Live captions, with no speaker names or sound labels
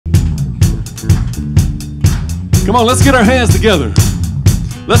Come on, let's get our hands together.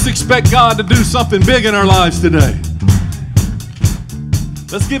 Let's expect God to do something big in our lives today.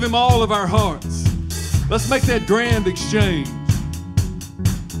 Let's give him all of our hearts. Let's make that grand exchange.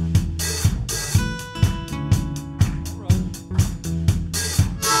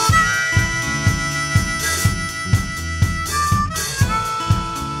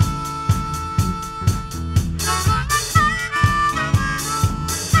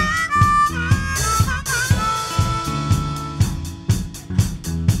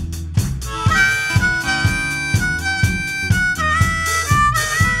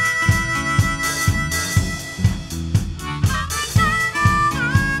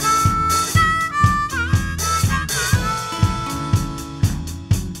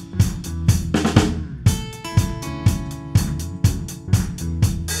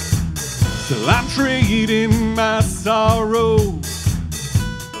 Till I'm trading my sorrow,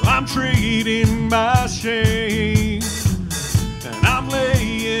 I'm trading my shame, and I'm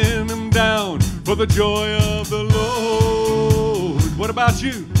laying them down for the joy of the Lord. What about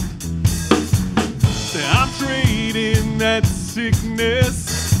you? Say, I'm trading that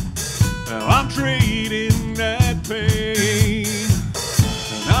sickness, I'm trading that pain,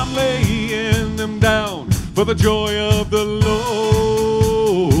 and I'm laying them down for the joy of the Lord.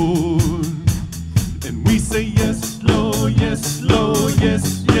 We say yes, Lord, yes, Lord,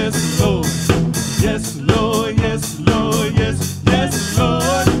 yes, yes, Lord. Yes, Lord, yes, Lord, yes, yes,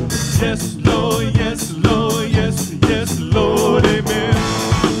 Lord. Yes, Lord, yes, Lord, yes, yes, Lord, amen.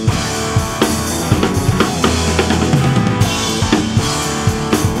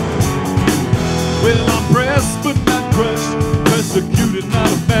 Well, I'm pressed but not crushed, persecuted,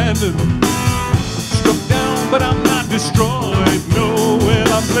 not abandoned, struck down but I'm not destroyed, no. Well,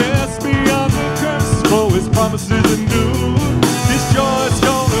 I'm blessed beyond the curse, for his promises endure. His joy is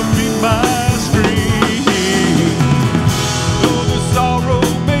gonna be my stream. Though the sorrow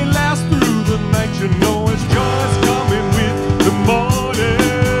may last through the night, you know his joy is coming with the morning.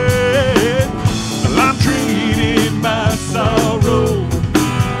 Well, I'm trading my sorrow,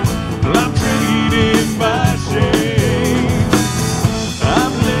 well, I'm trading my shame,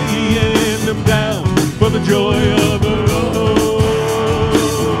 I'm laying them down for the joy of the Lord.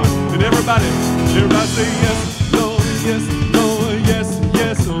 And everybody say yes, Lord, yes, Lord, yes,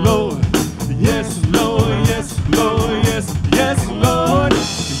 yes, Lord. Yes, Lord, yes, Lord, yes, yes, Lord.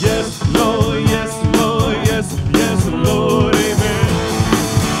 Yes, Lord, yes, Lord, yes, yes, Lord, amen.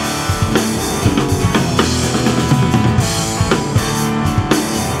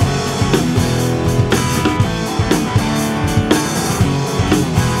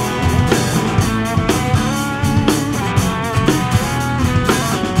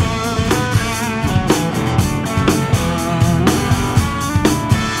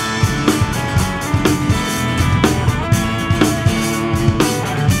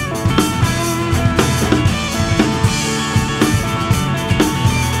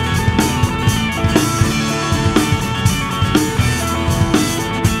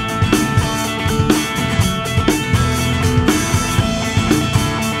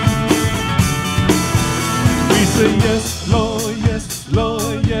 Yes, Lord, yes,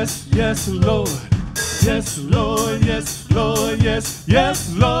 Lord, yes, yes, Lord. Yes, Lord, yes, Lord, yes,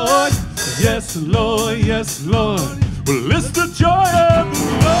 yes, Lord. Yes, Lord, yes, Lord. Well, it's the joy of the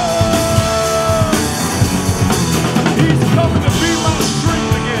Lord. He's coming to be my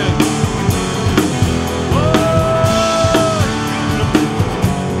strength again. Oh,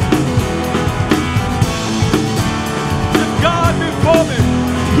 if God be for me,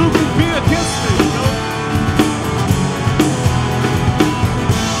 who can be against me? You know?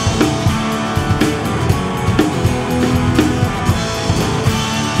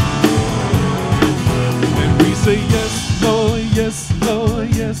 Say yes, Lord, yes, Lord,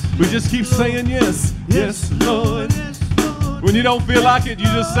 yes. We just keep saying yes, yes, Lord. When you don't feel like it, you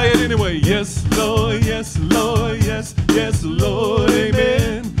just say it anyway. Yes, Lord, yes, Lord, yes, yes, Lord,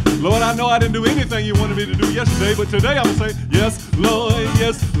 amen. Lord, I know I didn't do anything you wanted me to do yesterday, but today I'm going to say yes, Lord,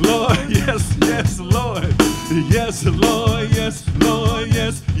 yes, Lord, yes, yes, Lord. Yes, Lord, yes, Lord,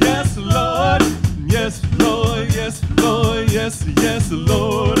 yes, yes, Lord. Yes, Lord, yes, Lord, yes, yes,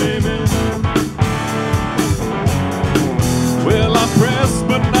 Lord, amen. Well, I'm pressed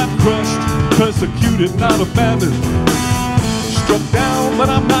but not crushed, persecuted, not abandoned, struck down but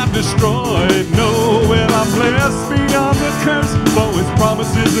I'm not destroyed, no. Well, I'm blessed beyond the curse, for his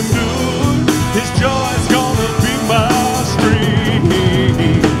promises endure. His joy is gonna be my stream.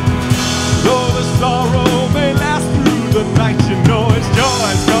 Though the sorrow may last through the night, you know his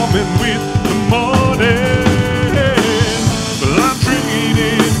joy is coming with the morning. Well, I'm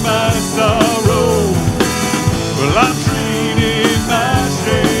trading my sorrow,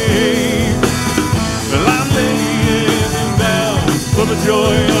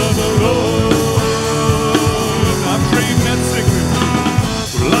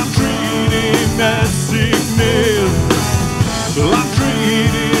 that sickness. I'm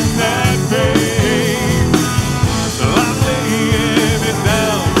trading that pain. I'm laying it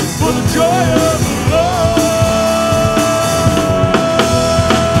down for the joy of the Lord.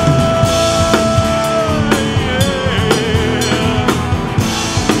 Yeah.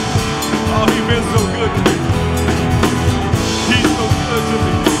 Oh, He's been so good to me. He's so good to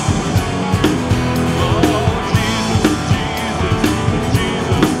me.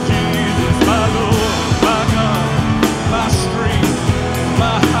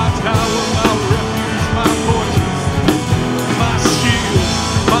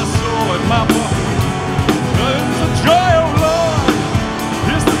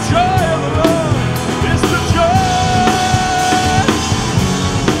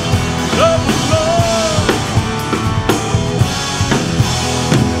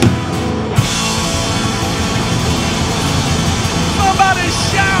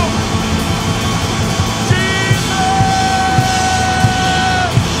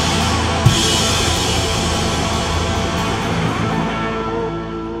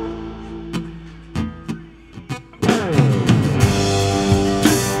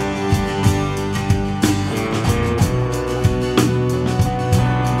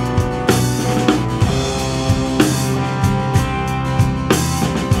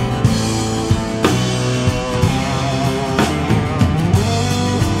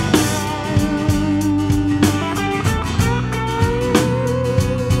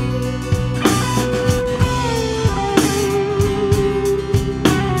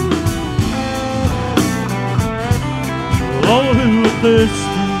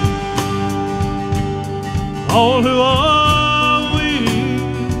 Thirsty, all who are weak,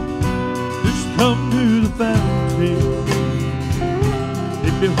 just come to the fountain.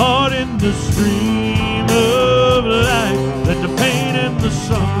 Dip your heart in the stream of life, let the pain and the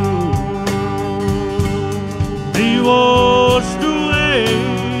sorrow be washed away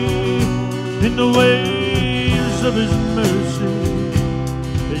in the waves of His mercy.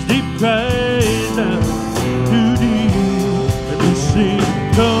 His deep cries out too deep. Sing,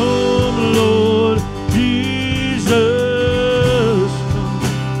 come Lord Jesus,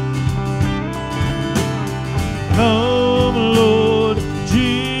 come Lord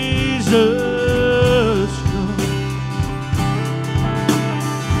Jesus,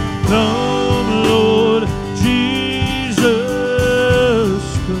 come Lord Jesus,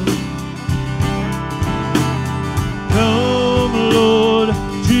 come Lord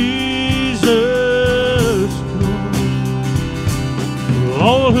Jesus.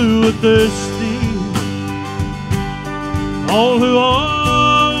 All who are thirsty, all who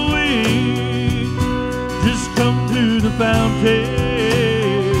are weak, just come to the fountain.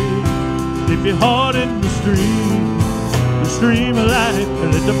 Dip your heart in the stream of life,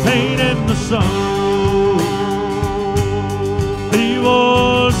 and let the pain and the sorrow be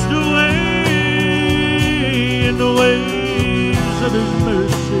washed away in the waves of His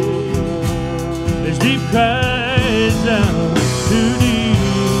mercy. His deep cries out too deep.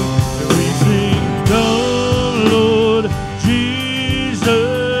 Come, Lord Jesus,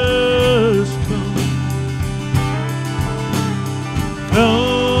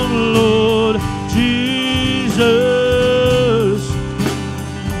 come, Lord Jesus,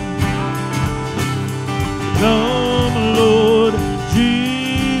 come, Lord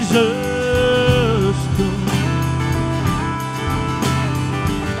Jesus,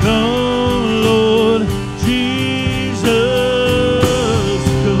 come, Lord Jesus.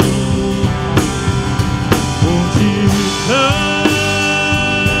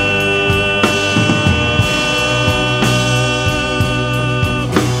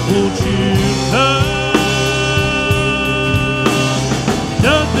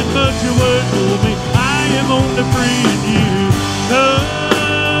 Only free in you. Come,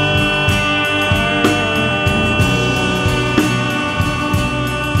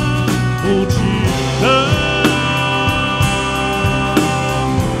 won't you come?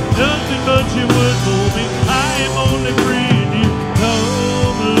 Nothing but your word for me. I am only free in you.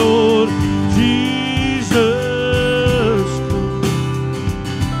 Come, Lord Jesus.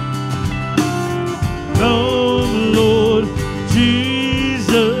 Come, Lord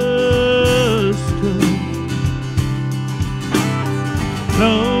Jesus.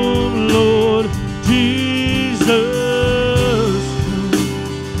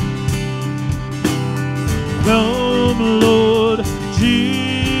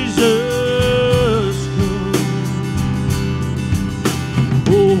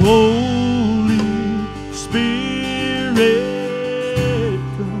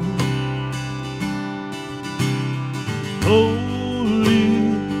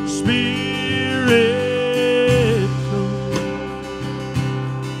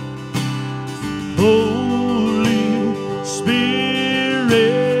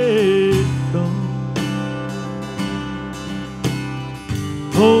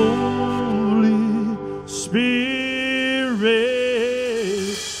 Holy Spirit,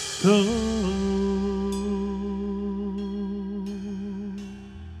 come.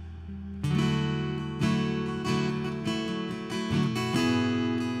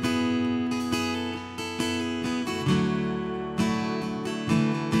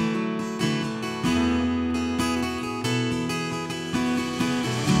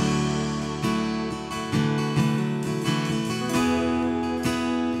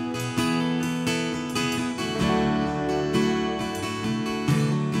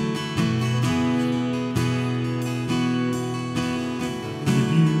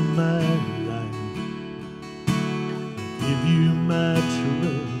 Give you my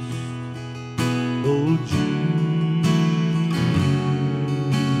trust, oh Jesus.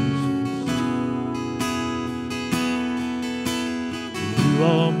 You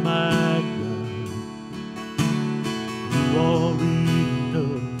are my God, you are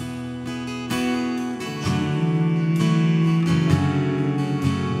enough, Jesus.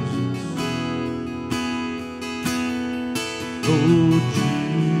 Oh Jesus.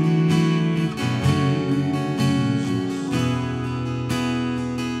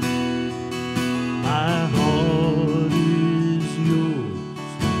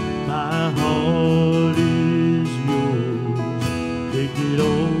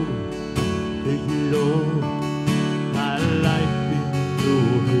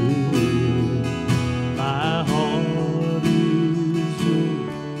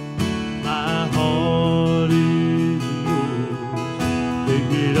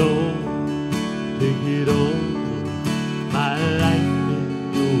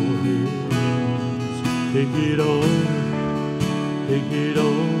 Take it all, take it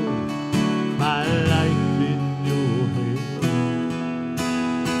all, my life in your hands.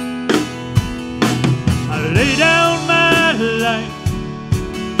 I lay down my life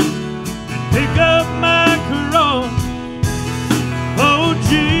and pick up my cross, oh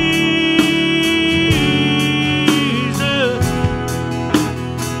Jesus.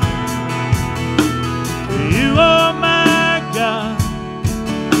 You are my God,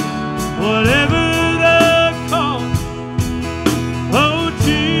 whatever.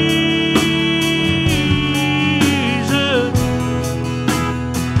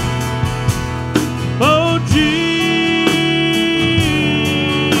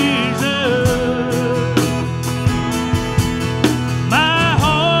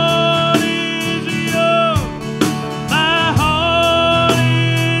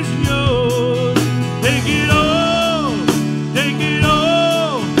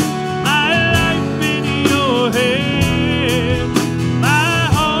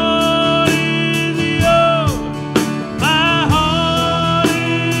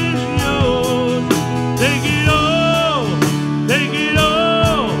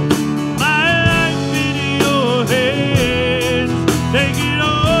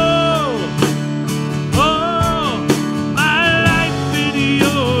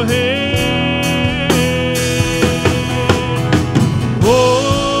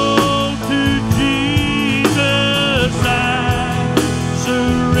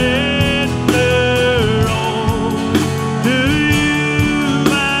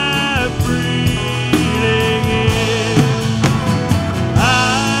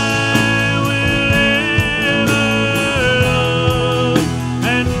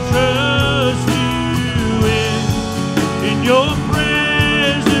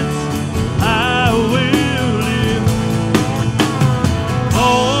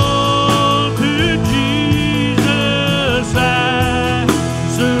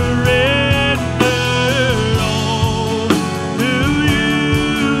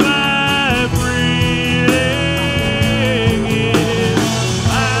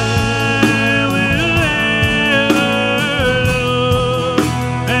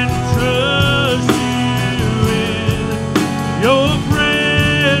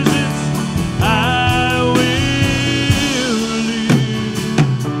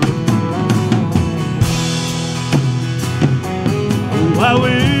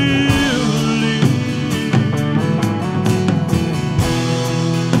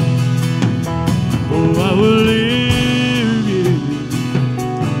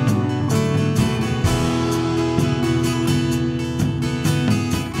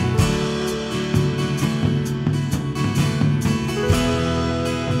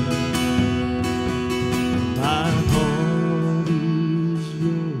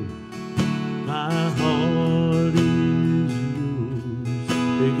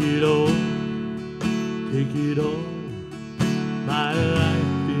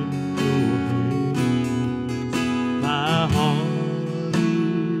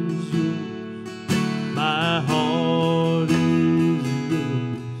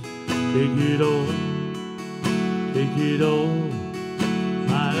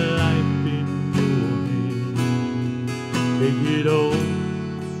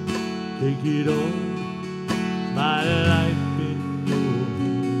 Take it all, my life in your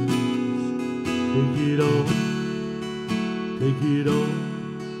hands. Take it all,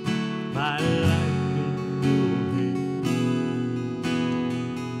 my life in your hands.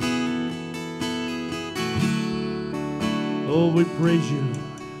 Oh, we praise you,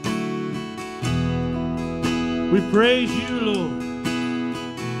 Lord. We praise you, Lord.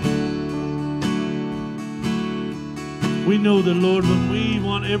 We know that, Lord, when we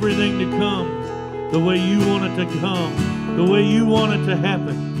want everything to come the way you want it to come, the way you want it to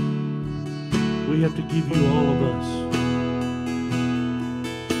happen, we have to give you all of us.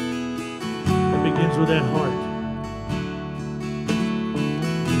 It begins with that heart.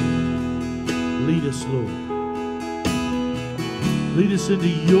 Lead us, Lord. Lead us into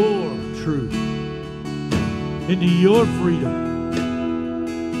your truth, into your freedom,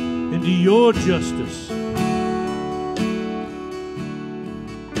 into your justice.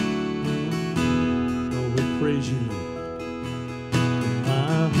 Praise you, Lord.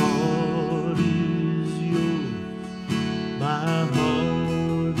 My heart is yours. My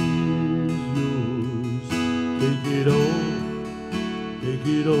heart is yours. Take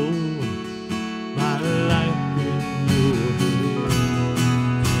it all, my life.